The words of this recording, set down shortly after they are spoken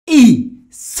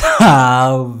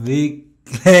Salve,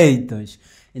 Cleitos!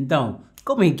 Então,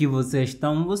 como é que vocês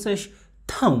estão? Vocês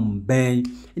estão bem?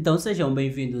 Então, sejam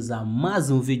bem-vindos a mais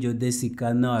um vídeo desse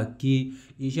canal aqui.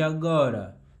 E já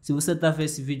agora, se você está vendo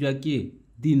esse vídeo aqui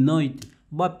de noite,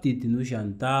 bom apetite no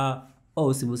jantar.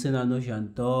 Ou se você ainda não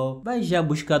jantou, vai já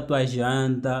buscar tua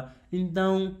janta.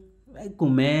 Então, vai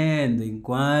comendo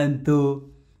enquanto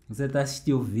você está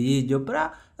assistindo o vídeo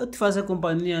para eu te fazer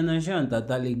companhia na janta,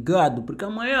 tá ligado? Porque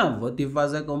amanhã vou te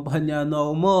fazer companhia no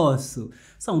almoço.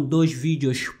 São 2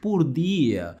 vídeos por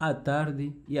dia, à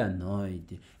tarde e à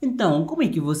noite. Então, como é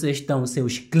que vocês estão,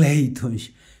 seus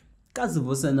Cleitons? Caso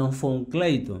você não for um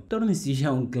Cleiton, torne-se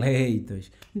já um Cleitos.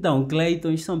 Então,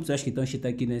 Cleitons são pessoas que estão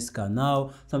aqui nesse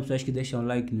canal, são pessoas que deixam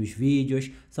like nos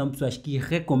vídeos, são pessoas que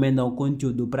recomendam o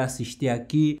conteúdo para assistir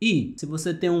aqui. E se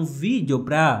você tem um vídeo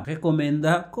para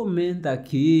recomendar, comenta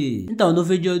aqui. Então, no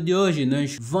vídeo de hoje,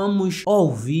 nós vamos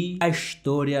ouvir a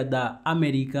história da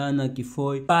americana que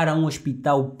foi para um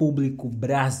hospital público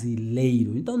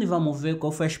brasileiro. Então, nós vamos ver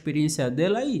qual foi a experiência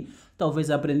dela aí.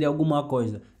 Talvez aprender alguma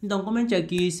coisa. Então comente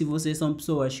aqui se vocês são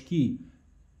pessoas que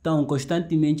estão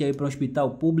constantemente aí para o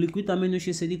hospital público e também não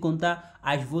esqueça de contar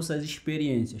as vossas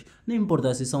experiências. Não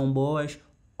importa se são boas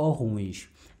ou ruins.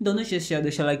 Então não esqueça de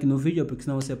deixar like no vídeo, porque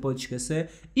senão você pode esquecer.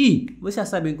 E vocês já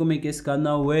sabem como é que esse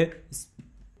canal é.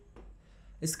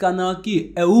 Esse canal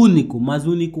aqui é o único, mas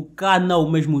o único canal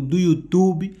mesmo do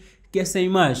YouTube que é sem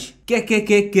mais.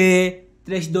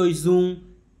 3, 2, 1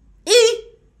 e...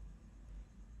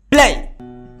 play!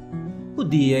 O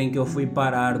dia em que eu fui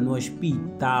parar no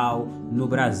hospital no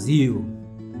Brasil.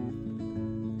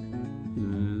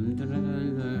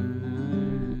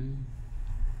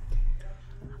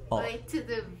 Oi,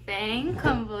 tudo bem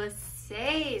com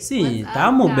vocês? Sim,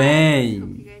 estamos bem.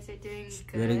 Hope you guys are doing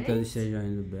Espero que todos estejam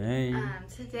indo bem.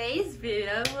 Today's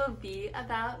video will be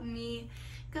about me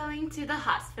going to the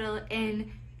hospital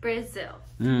in Brazil.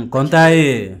 Conta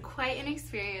aí. Quite an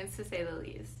experience, to say the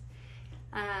least.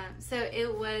 So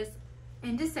it was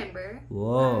in December.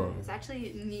 Whoa. It was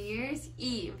actually New Year's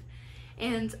Eve,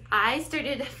 and I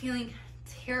started feeling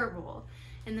terrible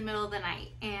in the middle of the night,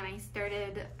 and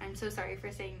I'm so sorry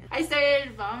for saying this, I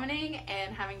started vomiting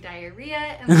and having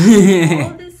diarrhea and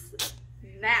like, all this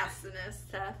nastiness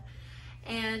stuff,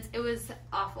 and it was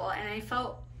awful, and I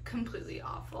felt completely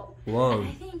awful. Whoa. And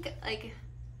I think like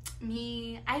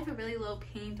I have a really low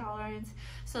pain tolerance,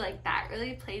 so like that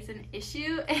really plays an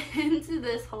issue into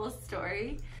this whole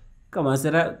story. Calma,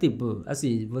 será tipo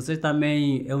assim, você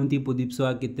também é um tipo de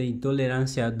pessoa que tem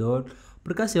tolerância à dor?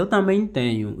 Porque assim, eu também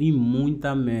tenho, e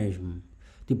muita mesmo.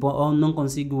 Tipo, eu não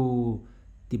consigo,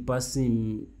 tipo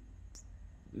assim,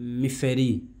 me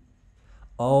ferir.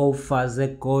 Ou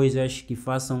fazer coisas que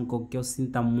façam com que eu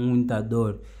sinta muita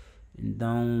dor.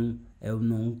 Então, eu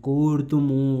não curto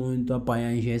muito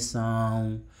apanhar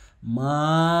injeção.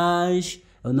 Mas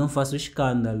eu não faço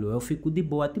escândalo. Eu fico de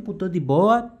boa. Tipo, tô de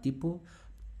boa, tipo...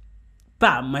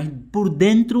 pá, mas por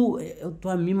dentro eu tô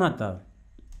a me matar.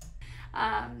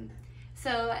 So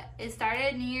it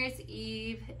started New Year's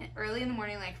Eve, early in the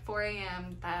morning, like 4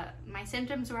 a.m. that my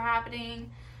symptoms were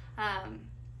happening,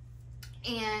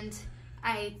 and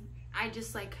I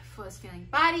just like was feeling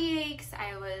body aches.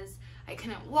 I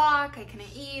couldn't walk, I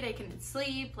couldn't eat, I couldn't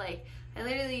sleep, like I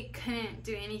literally couldn't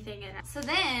do anything. And so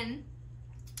then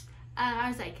I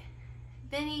was like,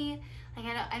 Benny, like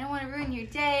I don't want to ruin your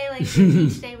day, like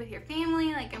each day with your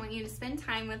family, like I want you to spend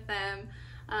time with them.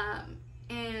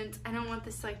 And I don't want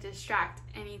this to like distract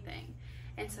anything.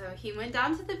 And so he went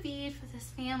down to the beach with his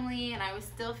family, and I was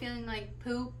still feeling like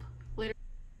poop.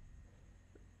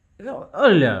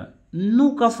 Olha,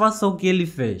 nunca faça o que ele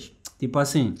fez. Tipo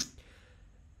assim,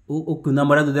 o que o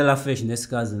namorado dela fez nesse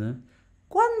caso, né?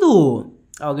 Quando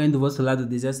alguém do vosso lado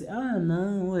diz assim, ah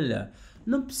não, olha,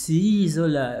 não precisa,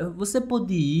 olha, você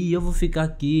pode ir, eu vou ficar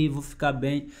aqui, vou ficar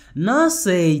bem. Não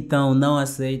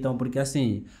aceitam, porque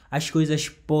assim, as coisas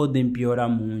podem piorar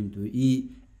muito.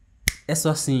 E é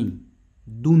só assim,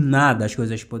 do nada as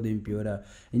coisas podem piorar.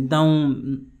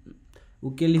 Então, o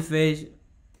que ele fez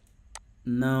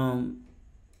não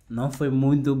foi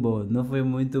muito bom, não foi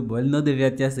muito bom. Ele não devia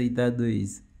ter aceitado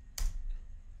isso.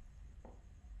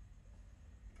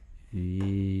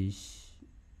 Vixe.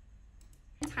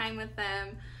 Time with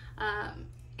them,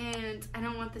 and I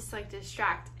don't want this to like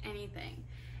distract anything.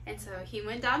 And so he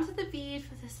went down to the beach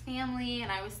with his family,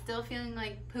 and I was still feeling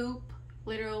like poop,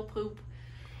 literal poop.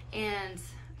 And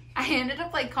I ended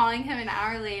up like calling him an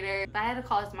hour later. I had to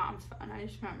call his mom's phone, I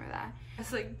just remember that. I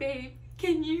was like, babe,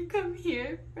 can you come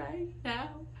here right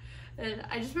now? And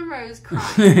I just remember I was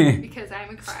crying because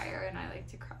I'm a crier and I like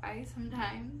to cry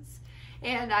sometimes.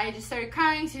 And I just started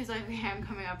crying. She was like, okay, I'm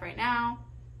coming up right now.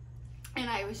 And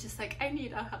I was just like, I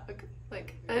need a hug.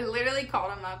 Like, I literally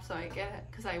called him up so I get it,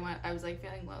 because I was like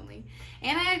feeling lonely.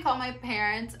 And I had called my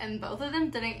parents, and both of them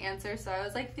didn't answer, so I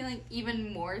was like feeling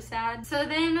even more sad. So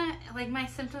then, like, my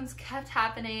symptoms kept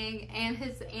happening, and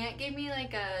his aunt gave me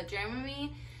like a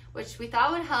Dramamine, which we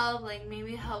thought would help, like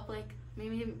maybe help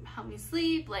me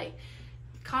sleep, like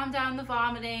calm down the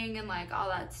vomiting and like all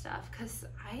that stuff, because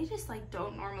I just like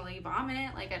don't normally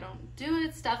vomit, like I don't do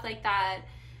it, stuff like that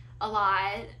a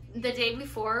lot. The day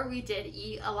before, we did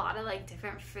eat a lot of like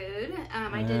different food.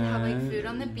 I did have like food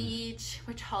on the beach,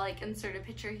 which I'll like insert a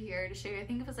picture here to show you. I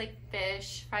think it was like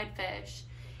fish, fried fish.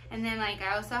 And then like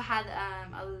I also had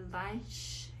a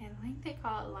lunch. I think they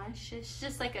call it lunch. It's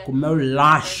just like a burger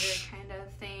kind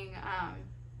of thing.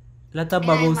 And I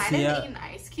might have eaten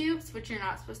ice cubes, which you're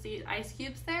not supposed to eat ice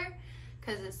cubes there,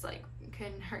 because it's like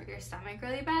can hurt your stomach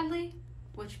really badly,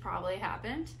 which probably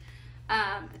happened.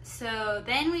 So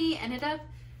then we ended up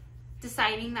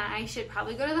deciding that I should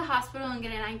probably go to the hospital and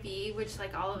get an IV, which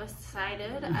like all of us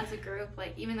decided as a group.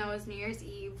 Like, even though it was New Year's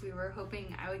Eve, we were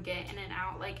hoping I would get in and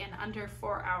out like in under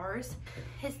 4 hours.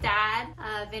 His dad,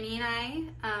 Vinny, and I,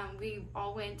 we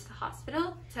all went to the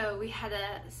hospital. So we had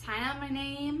to sign out my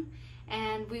name,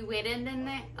 and we waited in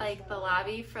the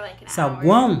lobby for like an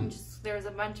hour. There was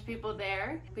a bunch of people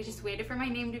there. We just waited for my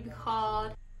name to be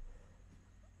called.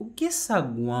 O que é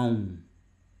saguão?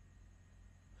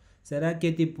 Será que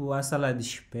é tipo a sala de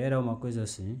espera, uma coisa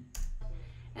assim?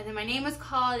 And then my name was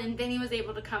called, and Vinny was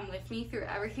able to come with me through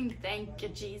everything. Thank you,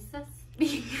 Jesus,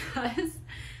 because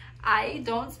I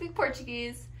don't speak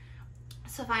Portuguese.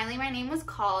 So finally my name was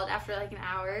called after like an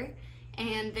hour,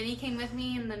 and Vinny came with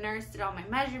me, and the nurse did all my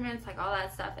measurements, like all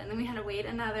that stuff. And then we had to wait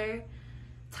another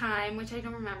time, which I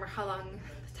don't remember how long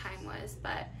the time was,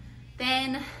 but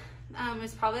then it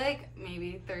was probably like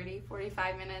maybe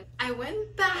 30-45 minutes. I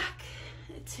went back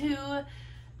to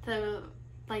the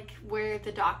like where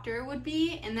the doctor would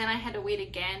be, and then I had to wait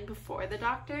again before the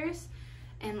doctors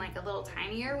in like a little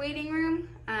tinier waiting room.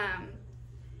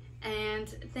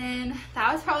 And then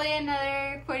that was probably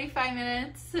another 45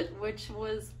 minutes, which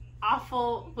was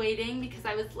awful waiting, because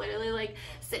I was literally like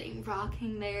sitting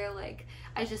rocking there, like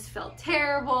I just felt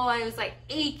terrible. I was like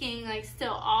aching, like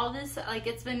still all this, like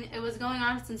it was going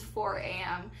on since 4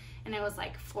 a.m. and it was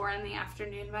like 4 in the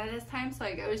afternoon by this time, so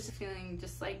like I was just feeling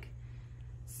just like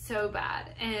so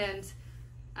bad. And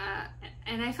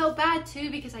I felt bad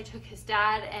too, because I took his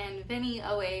dad and Vinny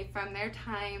away from their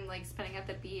time like spending at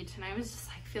the beach, and I was just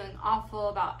like feeling awful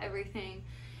about everything.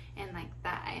 And like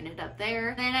that, I ended up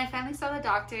there. Then I finally saw the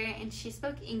doctor, and she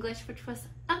spoke English, which was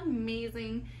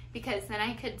amazing, because then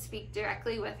I could speak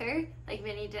directly with her. Like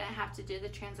Vinny didn't have to do the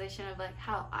translation of like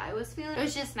how I was feeling. It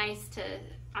was just nice to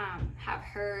have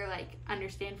her like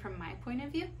understand from my point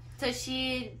of view. So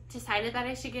she decided that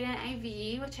I should get an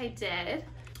IV, which I did.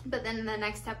 But then the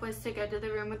next step was to go to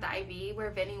the room with the IV,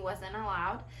 where Vinny wasn't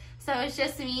allowed. So it's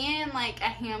just me and like a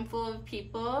handful of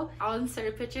people. I'll insert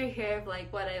a picture here of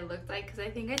like what I looked like, because I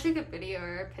think I took a video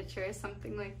or a picture or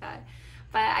something like that.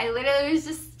 But I literally was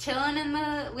just chilling in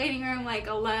the waiting room like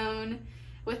alone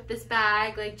with this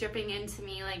bag like dripping into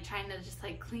me, like trying to just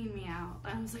like clean me out.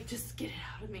 And I was like, just get it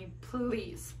out of me,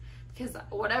 please. Because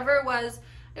whatever it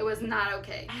was not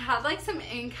okay. I had like some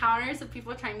encounters of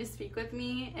people trying to speak with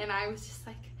me, and I was just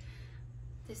like,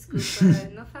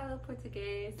 desculpa, no falo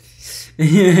português.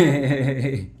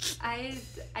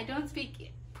 I don't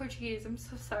speak Portuguese, I'm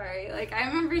so sorry. Like, I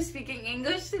remember speaking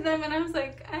English to them, and I was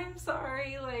like, I'm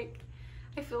sorry, like,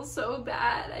 I feel so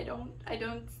bad.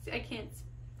 I can't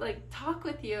like talk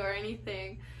with you or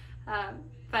anything.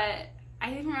 But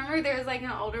I remember there was like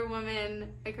an older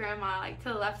woman, a grandma, like to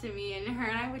the left of me, and her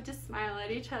and I would just smile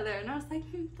at each other, and I was like,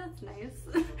 that's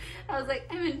nice. I was like,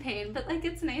 I'm in pain, but like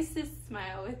it's nice to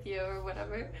smile with you or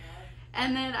whatever.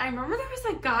 And then I remember there was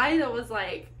a guy that was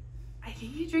like, I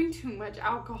think he drank too much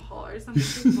alcohol or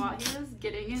something. While he was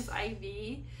getting his IV,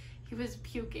 he was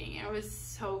puking. It was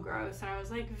so gross, and I was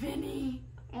like, Vinny,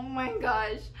 oh my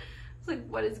gosh. I was like,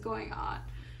 what is going on?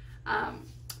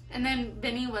 And then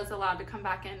Vinny was allowed to come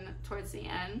back in towards the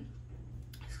end,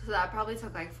 so that probably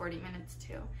took like 40 minutes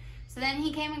too. So then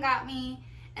he came and got me,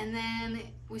 and then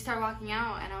we started walking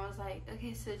out, and I was like,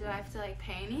 okay, so do I have to like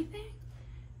pay anything?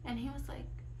 And he was like,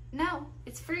 no,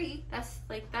 it's free. That's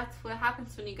what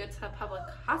happens when you go to a public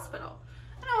hospital.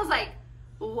 And I was like,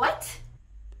 what?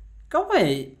 Calma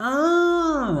aí.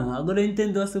 Agora eu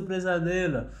entendo a surpresa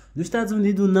dela. Nos Estados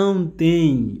Unidos não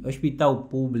tem hospital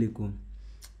público.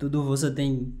 Tudo você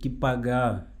tem que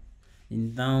pagar.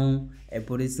 Então, é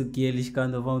por isso que eles,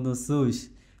 quando vão no SUS,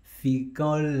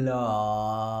 ficam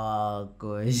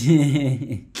loucos.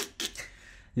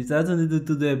 Nos Estados Unidos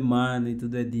tudo é money,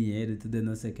 tudo é dinheiro, tudo é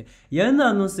não sei o que. E eu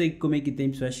ainda não sei como é que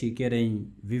tem pessoas que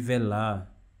querem viver lá.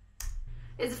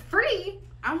 It's free.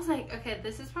 I was like, okay,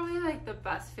 this is probably like the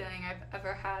best feeling I've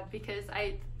ever had because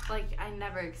I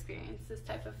never experienced this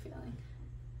type of feeling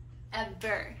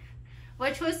ever,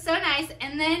 which was so nice.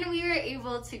 And then we were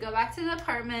able to go back to the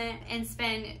apartment and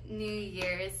spend New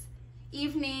Year's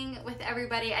evening with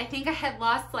everybody. I think I had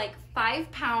lost like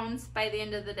 5 pounds by the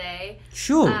end of the day.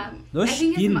 Sure. I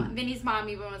think Vinny's mom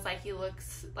even was like, he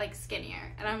looks like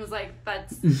skinnier, and I was like,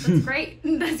 that's great.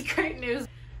 That's great news.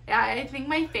 Yeah, I think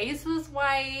my face was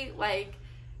white, like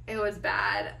it was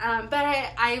bad, but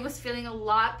I was feeling a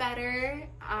lot better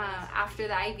after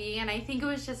the IV, and I think it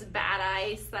was just bad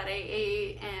ice that I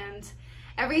ate, and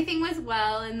everything was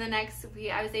well. And the next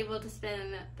week I was able to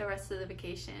spend the rest of the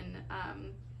vacation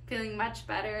feeling much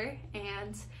better.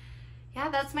 And yeah,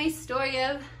 that's my story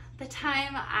of the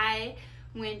time I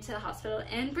went to the hospital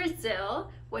in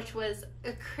Brazil, which was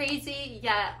a crazy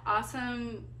yet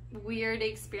awesome, weird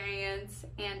experience.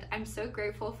 And I'm so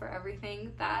grateful for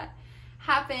everything that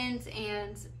happened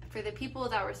and for the people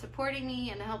that were supporting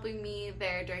me and helping me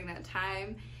there during that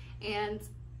time. And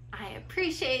I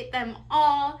appreciate them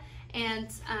all. And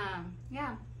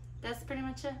yeah, that's pretty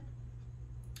much it.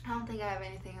 I don't think I have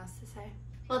anything else to say.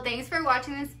 Well, thanks for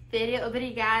watching this video.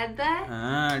 Obrigada.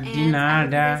 De nada. I hope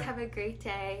you guys have a great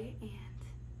day. And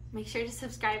make sure to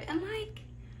subscribe and like.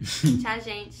 Tchau,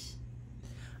 gente.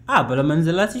 Pelo menos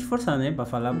ela se esforça, né? Para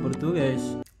falar português.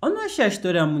 Eu não achei a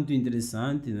história muito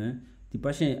interessante, né? Tipo,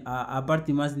 achei a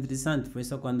parte mais interessante foi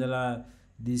só quando ela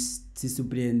se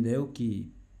surpreendeu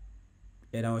que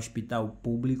era um hospital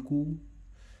público.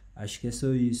 Acho que é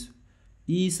só isso.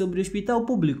 E sobre o hospital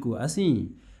público,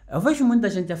 assim, eu vejo muita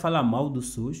gente a falar mal do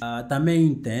SUS. Também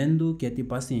entendo que é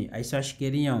tipo assim, as pessoas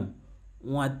queriam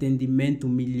um atendimento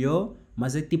melhor,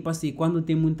 mas é tipo assim, quando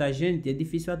tem muita gente é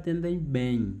difícil atender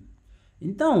bem.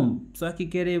 Então, pessoas que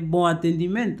querem bom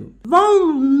atendimento,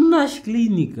 vão nas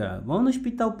clínicas, vão no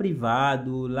hospital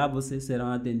privado, lá vocês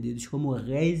serão atendidos como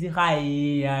reis e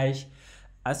rainhas.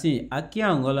 Assim, aqui em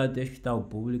Angola tem hospital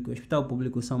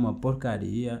público são uma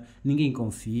porcaria, ninguém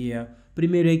confia.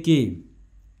 Primeiro é que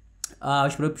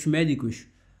os próprios médicos,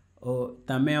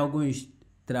 também alguns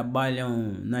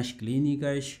trabalham nas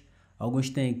clínicas, alguns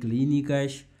têm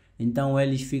clínicas, então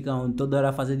eles ficam toda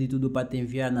hora fazendo de tudo para te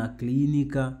enviar na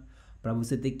clínica, para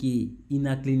você ter que ir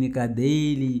na clínica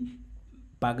dele,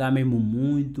 pagar mesmo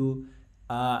muito.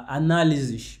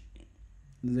 Análises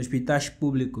dos hospitais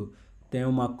públicos tem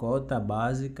uma cota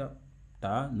básica,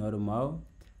 tá? Normal.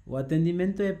 O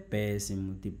atendimento é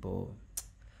péssimo, tipo...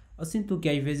 Eu sinto que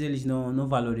às vezes eles não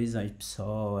valorizam as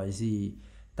pessoas e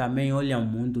também olham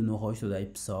muito no rosto das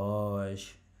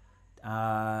pessoas.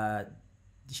 A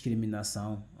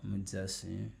discriminação, vamos dizer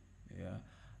assim. Yeah.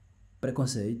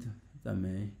 Preconceito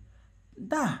também.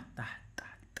 Tá.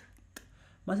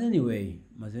 Mas anyway.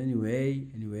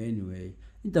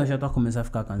 Então já tô a começar a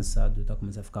ficar cansado, tô a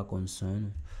começar a ficar com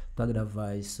sono. Tô a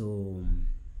gravar isso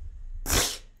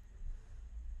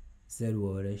 0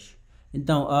 horas.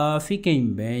 Então,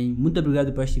 fiquem bem. Muito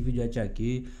obrigado por este vídeo até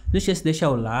aqui. Não esqueça de deixar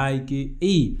o like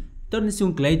e torne-se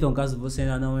um Clayton caso você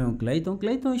ainda não é um Clayton.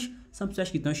 Claytons são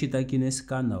pessoas que estão aqui nesse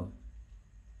canal.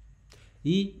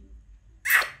 E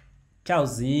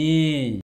tchauzinho.